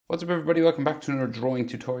What's up everybody, welcome back to another drawing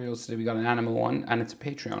tutorial. Today we got an animal one and it's a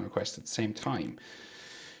Patreon request at the same time.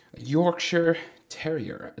 A Yorkshire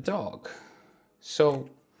Terrier, a dog. So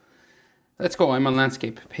let's go. I'm on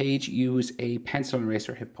landscape page. Use a pencil and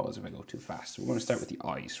eraser, hit pause if I go too fast. So we're going to start with the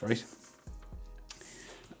eyes, right?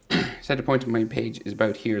 Center point of my page is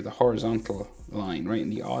about here, the horizontal line, right?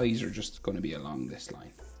 And the eyes are just going to be along this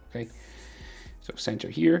line, okay? So center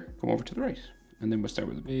here, come over to the right. And then we'll start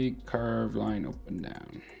with a big curved line up and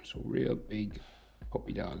down. So real big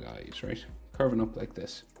puppy dog eyes, right? Curving up like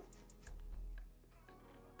this.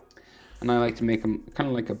 And I like to make them kind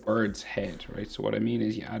of like a bird's head, right? So what I mean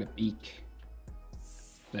is you add a beak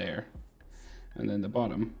there. And then the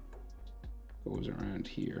bottom goes around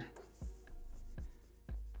here.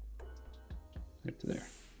 Right to there,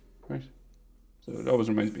 right? So it always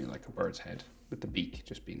reminds me of like a bird's head with the beak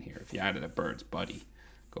just being here. If you added a bird's body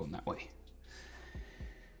going that way.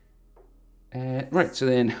 Right, so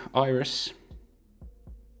then iris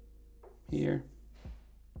here,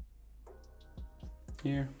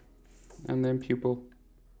 here, and then pupil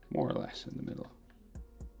more or less in the middle.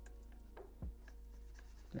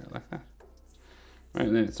 There, like that. Right,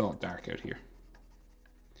 and then it's all dark out here.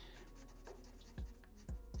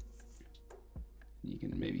 You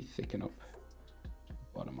can maybe thicken up the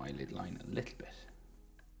bottom eyelid line a little bit.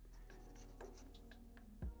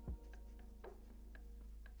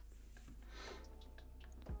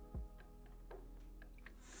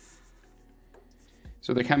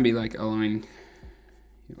 So there can be like a line,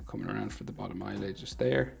 you know, coming around for the bottom eyelid just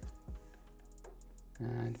there.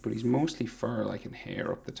 But he's mostly fur, like in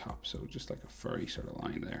hair up the top, so just like a furry sort of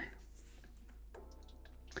line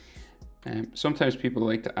there. Sometimes people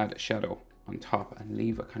like to add a shadow on top and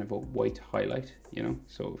leave a kind of a white highlight, you know.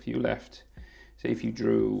 So if you left, say if you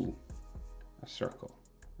drew a circle,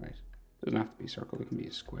 right? It doesn't have to be a circle, it can be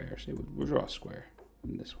a square. Say we'll draw a square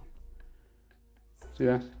in this one. See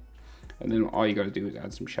that? And then all you got to do is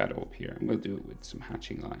add some shadow up here, and we'll do it with some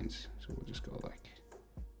hatching lines. So we'll just go like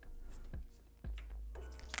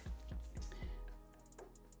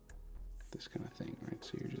this kind of thing, right?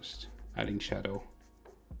 So you're just adding shadow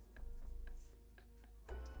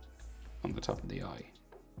on the top of the eye,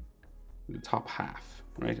 the top half,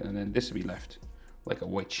 right? And then this will be left like a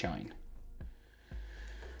white shine.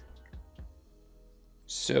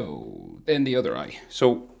 So then the other eye.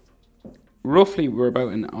 So roughly we're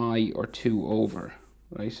about an eye or two over,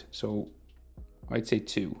 right? So I'd say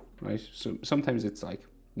 2, right? So sometimes it's like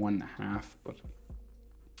 1.5, but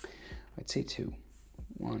I'd say 2.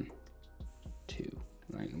 1, 2,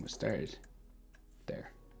 right? And we'll start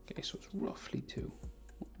there. Okay, so it's roughly 2.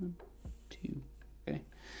 1, 2, okay?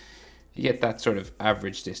 If you get that sort of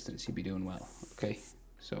average distance, you'd be doing well, okay?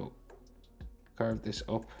 So carve this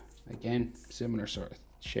up again, similar sort of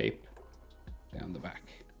shape down the back.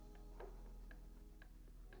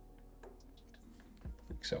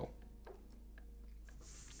 Like so.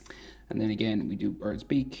 And then again, we do bird's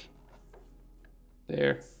beak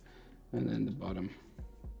there, and then the bottom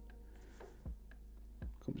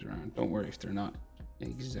comes around. Don't worry if they're not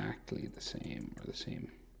exactly the same or the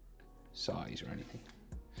same size or anything.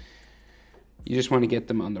 You just want to get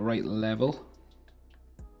them on the right level.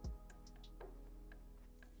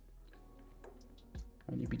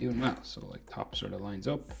 And you'll be doing well. So like top sort of lines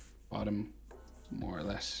up, bottom more or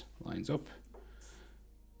less lines up.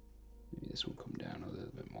 Maybe this one come down a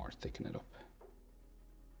little bit more, thicken it up.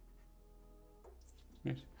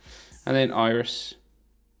 Right. And then iris,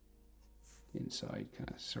 inside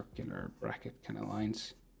kind of circular bracket kind of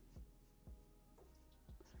lines.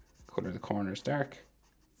 Color the corners dark.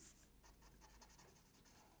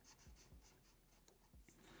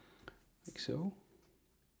 Like so.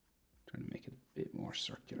 Trying to make it a bit more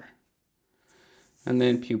circular. And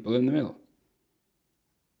then pupil in the middle.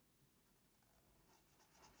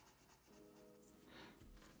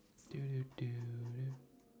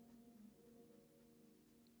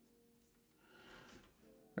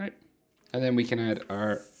 Right, and then we can add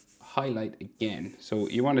our highlight again. So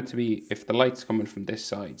you want it to be, if the light's coming from this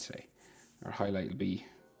side, say, our highlight will be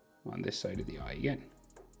on this side of the eye again.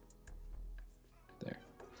 There.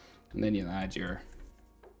 And then you'll add your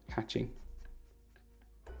hatching.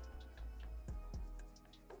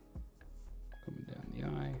 Coming down the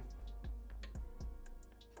eye.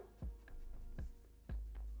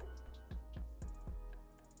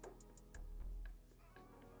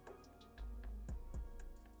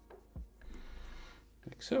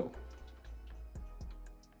 Like so.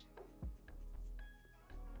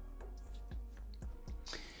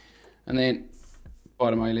 And then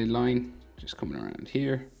bottom eyelid line just coming around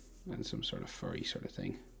here, and some sort of furry sort of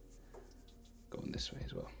thing going this way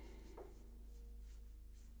as well.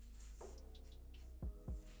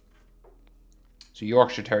 So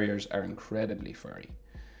Yorkshire Terriers are incredibly furry,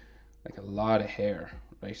 like a lot of hair,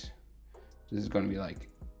 right? This is going to be like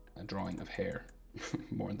a drawing of hair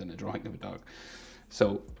more than a drawing of a dog.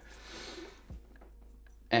 So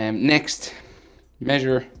next,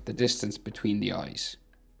 measure the distance between the eyes.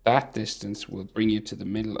 That distance will bring you to the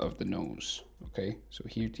middle of the nose. Okay, so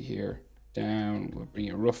here to here, down will bring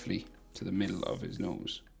you roughly to the middle of his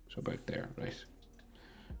nose. So about there, right?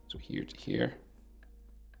 So here to here,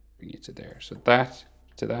 bring you to there. So that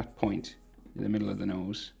to that point in the middle of the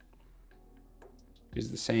nose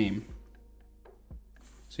is the same.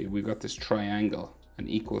 So we've got this triangle, an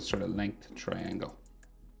equal sort of length triangle,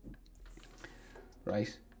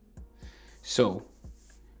 right? So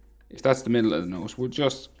if that's the middle of the nose, we'll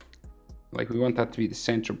just, like, we want that to be the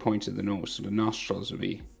center point of the nose, so the nostrils will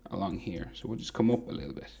be along here. So we'll just come up a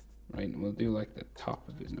little bit, right? And we'll do like the top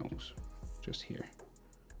of his nose, just here.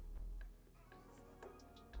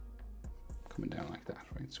 Coming down like that,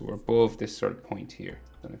 right? So we're above this sort of point here.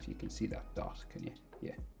 I don't know if you can see that dot, can you?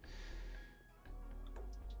 Yeah.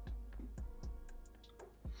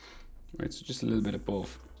 Right, so just a little bit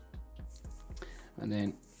above. And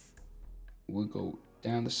then we'll go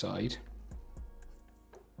down the side,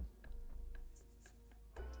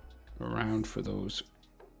 around for those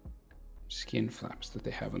skin flaps that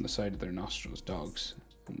they have on the side of their nostrils, dogs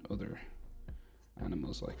and other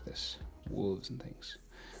animals like this, wolves and things.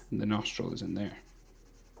 And the nostril is in there.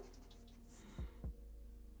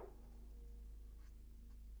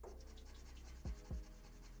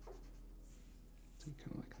 Kind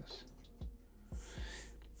of like this.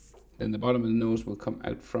 Then the bottom of the nose will come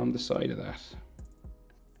out from the side of that.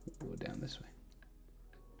 We'll go down this way.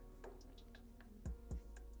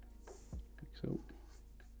 Like so.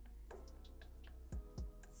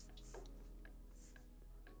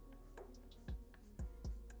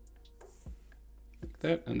 Like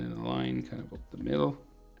that, and then a line kind of up the middle,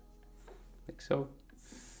 like so.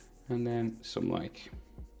 And then some, like,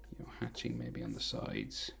 you know, hatching maybe on the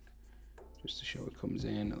sides, just to show it comes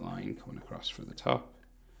in, a line coming across for the top.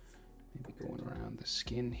 Maybe going around the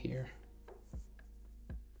skin here.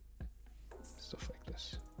 Stuff like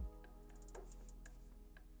this.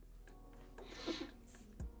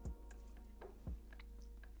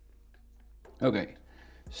 Okay,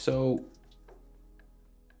 so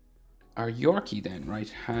our Yorkie then, right,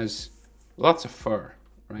 has lots of fur,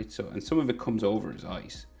 right? So, and some of it comes over his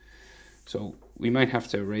eyes. So we might have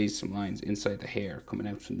to erase some lines inside the hair coming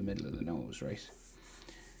out from the middle of the nose, right?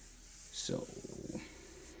 So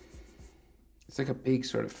it's like a big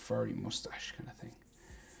sort of furry mustache kind of thing.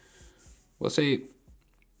 We'll say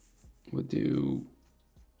we'll do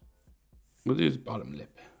his bottom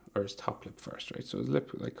lip, or his top lip first, right? So his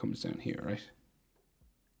lip like comes down here, right?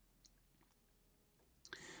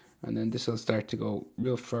 And then this will start to go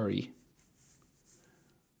real furry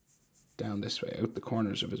down this way, out the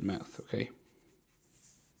corners of his mouth, okay?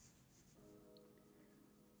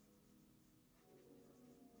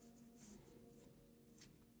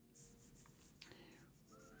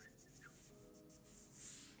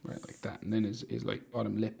 Right, like that. And then his like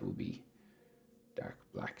bottom lip will be dark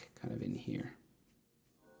black kind of in here.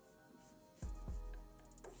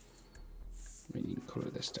 Right, you can color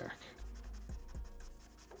this dark.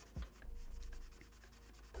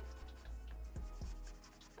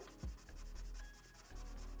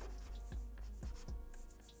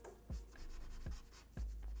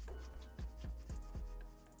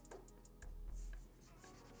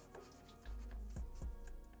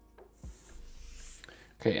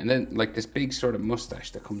 Okay, and then like this big sort of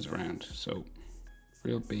mustache that comes around. So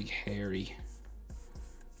real big hairy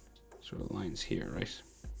sort of lines here, right?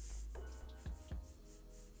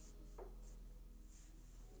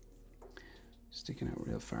 Sticking out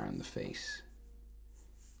real far in the face.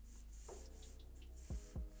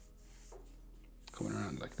 Coming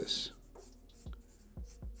around like this.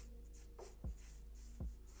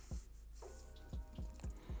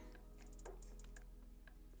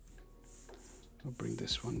 I'll bring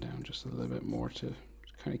this one down just a little bit more to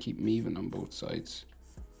kind of keep them even on both sides.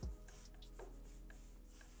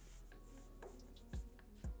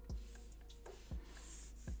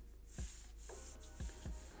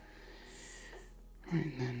 Right,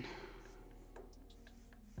 and then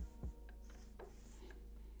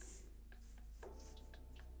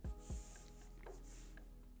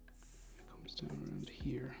it comes down around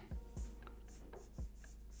here.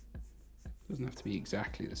 Doesn't have to be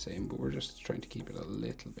exactly the same, but we're just trying to keep it a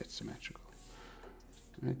little bit symmetrical.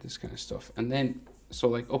 Right, this kind of stuff. And then, so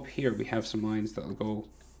like up here, we have some lines that'll go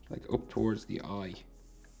like up towards the eye.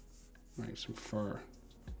 Right, some fur.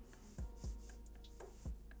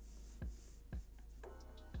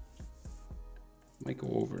 Might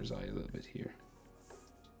go over his eye a little bit here.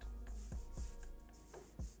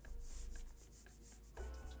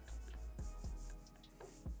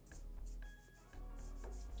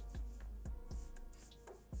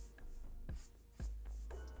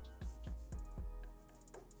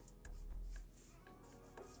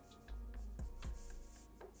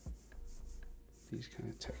 These kind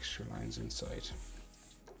of texture lines inside.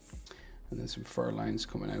 And then some fur lines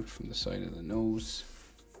coming out from the side of the nose.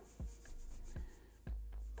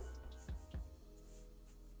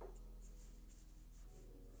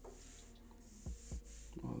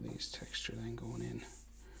 All these texture then going in.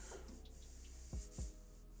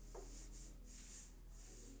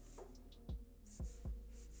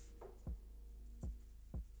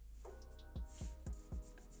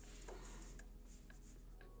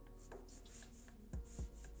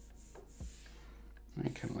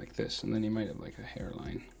 Right, kind of like this, and then you might have like a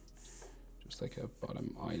hairline, just like a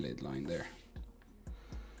bottom eyelid line there.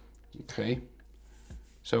 Okay,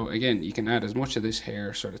 so again, you can add as much of this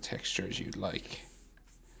hair sort of texture as you'd like.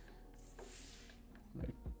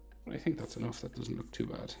 Right. I think that's enough. That doesn't look too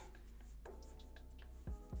bad.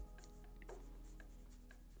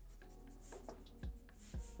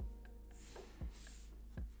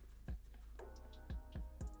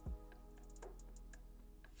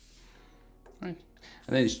 Right.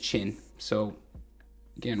 And then his chin. So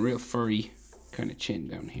again, real furry kind of chin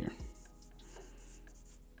down here.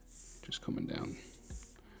 Just coming down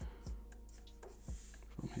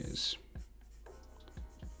from his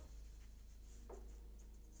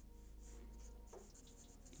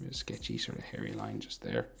real sketchy sort of hairy line just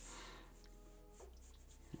there.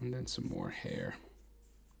 And then some more hair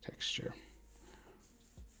texture.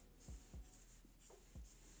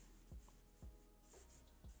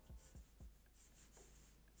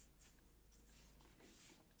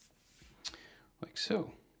 Like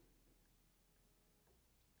so.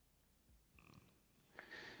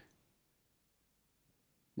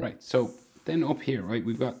 Right, so then up here, right,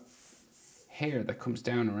 we've got hair that comes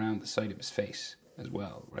down around the side of his face as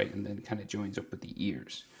well, right, and then kind of joins up with the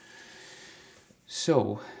ears.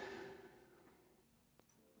 So,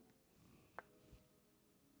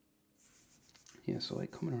 yeah, so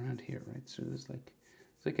like coming around here, right, so there's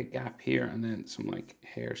like a gap here and then some like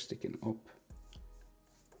hair sticking up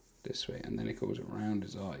this way, and then it goes around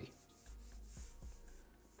his eye.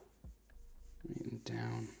 And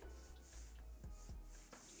down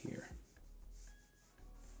here.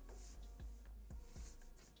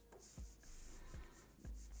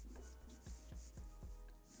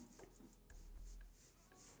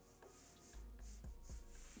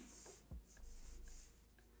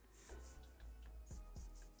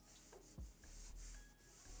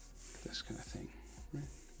 This kind of thing, right?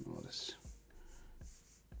 All this,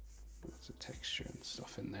 lots of texture and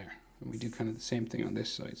stuff in there. And we do kind of the same thing on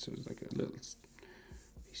this side, so it's like a little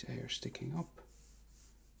piece of hair sticking up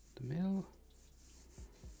the middle,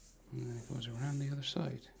 and then it goes around the other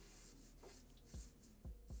side.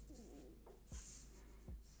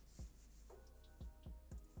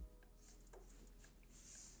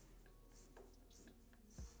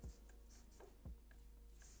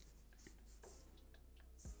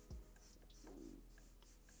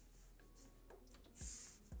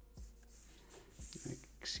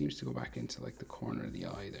 It seems to go back into like the corner of the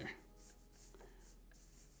eye there.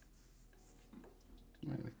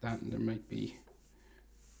 Right, like that, and there might be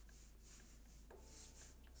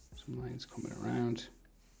some lines coming around.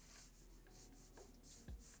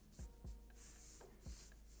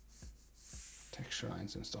 Texture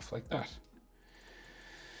lines and stuff like that.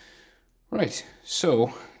 Right,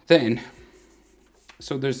 so then,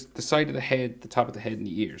 so there's the side of the head, the top of the head, and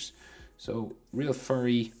the ears. So real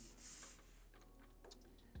furry,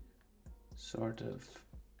 sort of,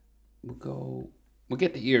 we'll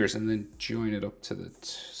get the ears and then join it up to the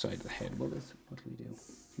side of the head. What do we do?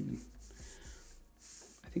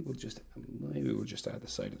 I think maybe we'll just add the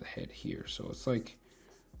side of the head here. So it's like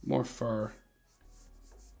more fur.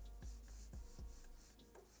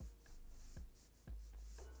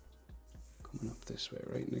 Coming up this way,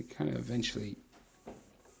 right? And it kind of eventually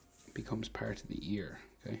becomes part of the ear,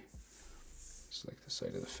 okay? It's like the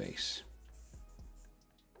side of the face.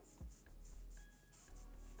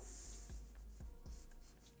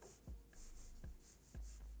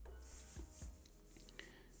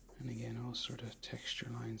 And again, all sort of texture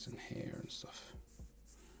lines and hair and stuff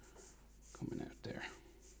coming out there.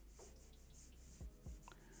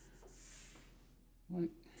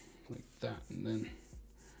 Right, like that, and then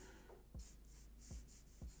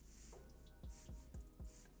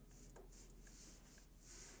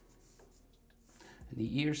and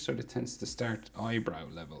the ear sort of tends to start eyebrow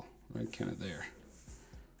level, right, kind of there.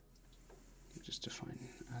 just to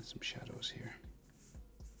add some shadows here.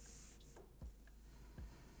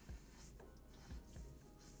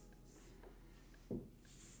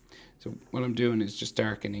 So what I'm doing is just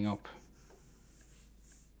darkening up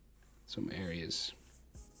some areas,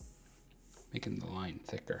 making the line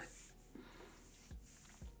thicker.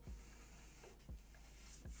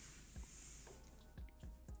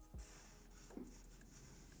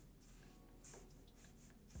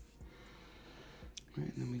 Right,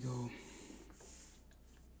 and then we go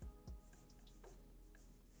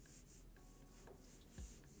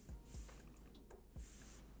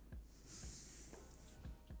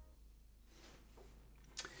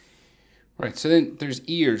right, so then there's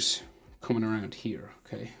ears coming around here,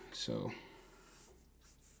 okay? So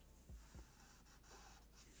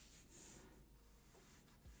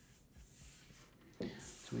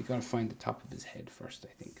we gotta find the top of his head first,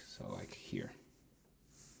 I think. So like here.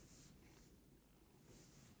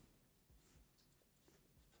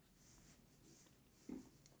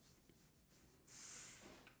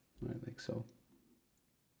 Right, like so.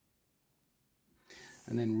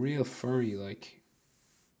 And then real furry, like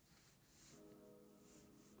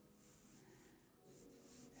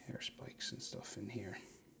hair spikes and stuff in here.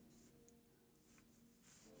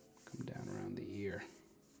 Come down around the ear.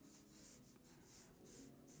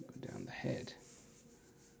 Go down the head.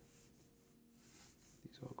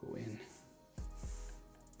 These all go in.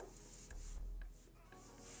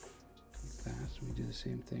 Like that. We do the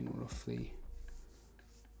same thing roughly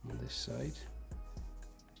on this side.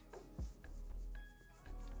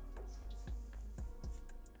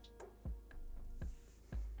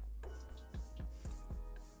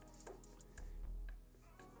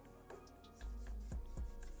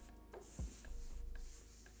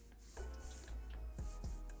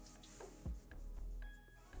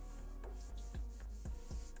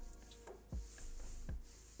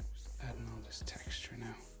 Texture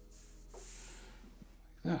now, like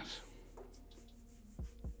that.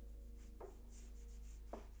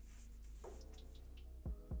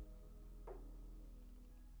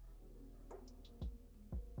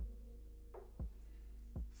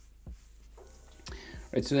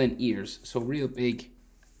 Right, so then ears, so real big,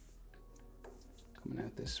 coming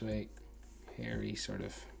out this way, hairy, sort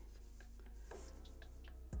of,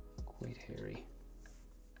 quite hairy.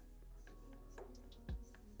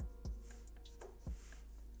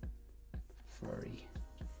 Furry.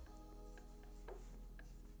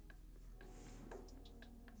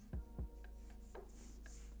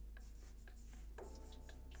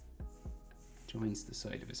 Joins the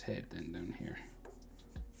side of his head then down here.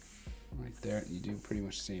 Right there, you do pretty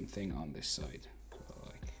much the same thing on this side. So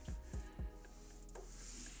like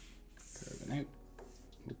curving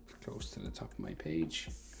out, close to the top of my page,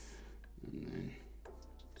 and then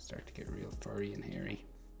start to get real furry and hairy.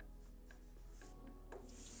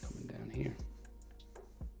 Coming down here.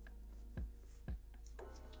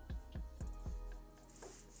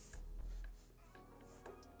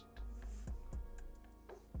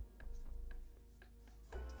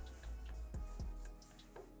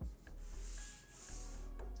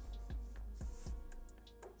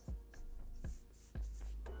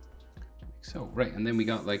 So, right, and then we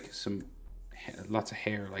got like lots of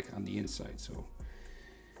hair like on the inside, so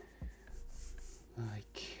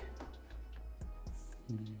like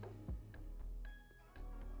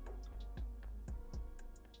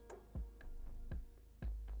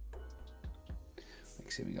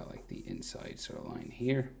say we got like the inside sort of line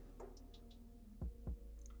here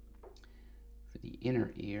for the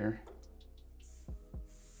inner ear,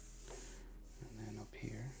 and then up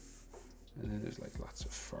here, and then there's like lots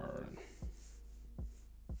of fur and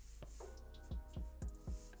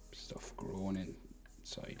stuff growing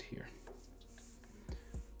inside here.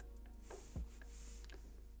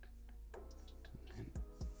 And then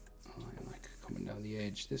a line like coming down the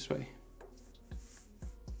edge this way.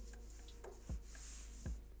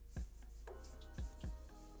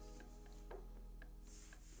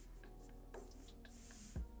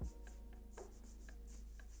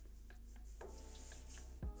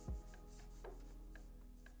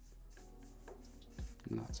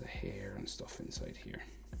 Lots of hair and stuff inside here.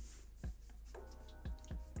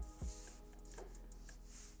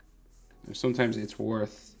 Now, sometimes it's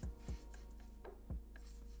worth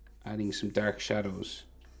adding some dark shadows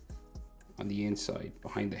on the inside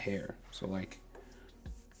behind the hair. So like,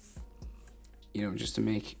 you know, just to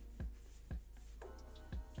make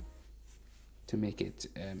it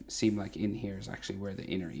seem like in here is actually where the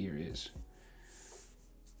inner ear is.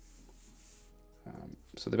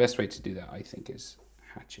 So the best way to do that, I think, is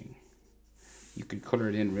hatching. You could color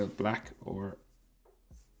it in real black or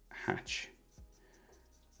hatch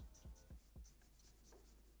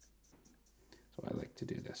I like to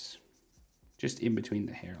do this, just in between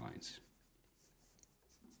the hairlines.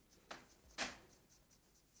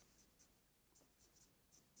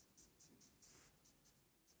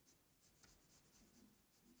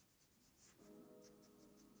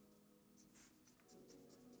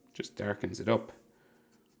 Just darkens it up.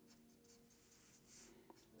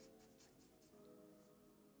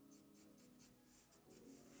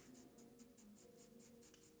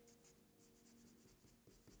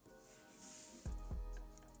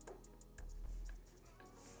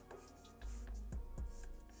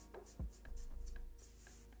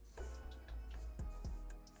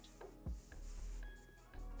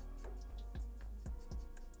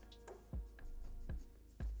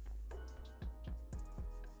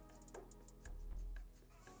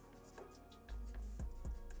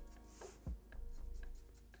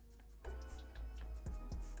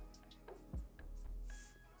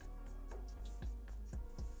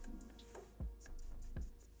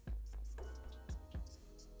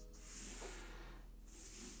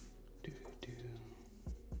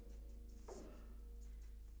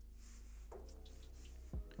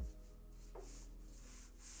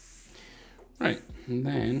 Right, and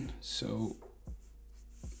then, so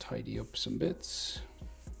tidy up some bits.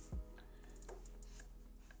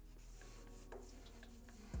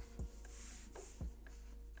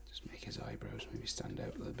 Just make his eyebrows maybe stand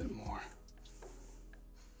out a little bit more.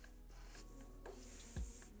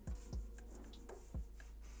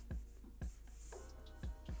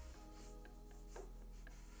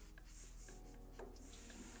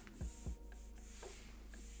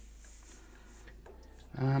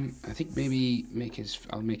 I think maybe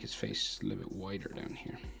I'll make his face a little bit wider down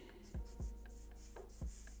here.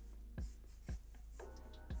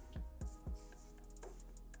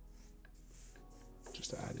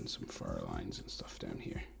 Just add in some fur lines and stuff down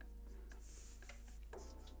here.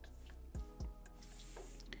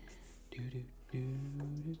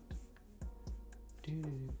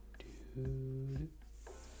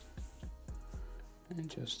 And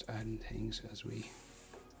just adding things as we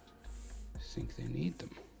think they need them.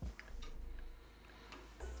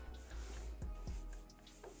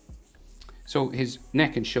 So his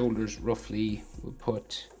neck and shoulders roughly we'll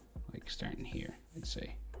put like starting here, I'd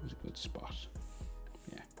say is a good spot.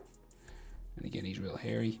 Yeah. And again, he's real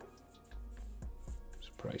hairy.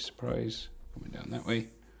 Surprise, surprise. Coming down that way.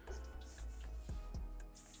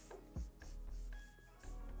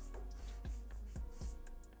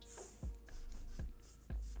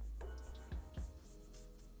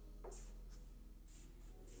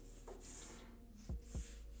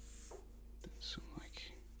 Some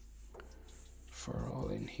like fur all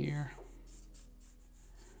in here.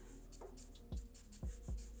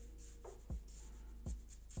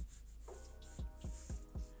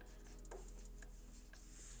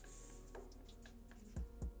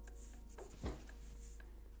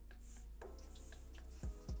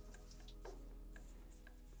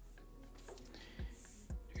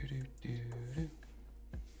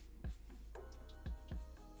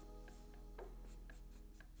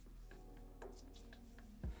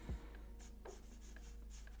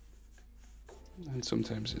 And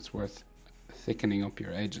sometimes it's worth thickening up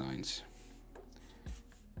your edge lines.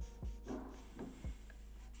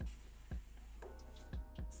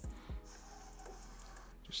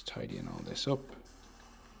 Just tidying all this up.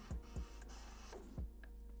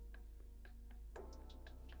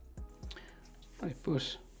 Right,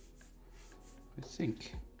 but I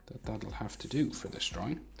think that that'll have to do for this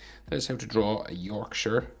drawing. That is how to draw a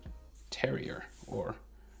Yorkshire Terrier, or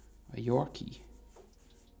a Yorkie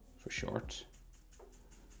for short.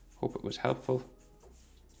 Hope it was helpful.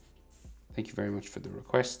 Thank you very much for the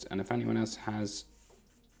request. And if anyone else has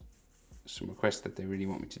some requests that they really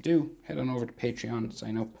want me to do, head on over to Patreon,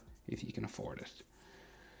 sign up if you can afford it.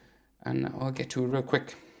 And I'll get to it real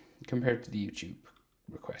quick compared to the YouTube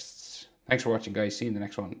requests. Thanks for watching, guys. See you in the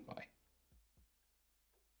next one. Bye.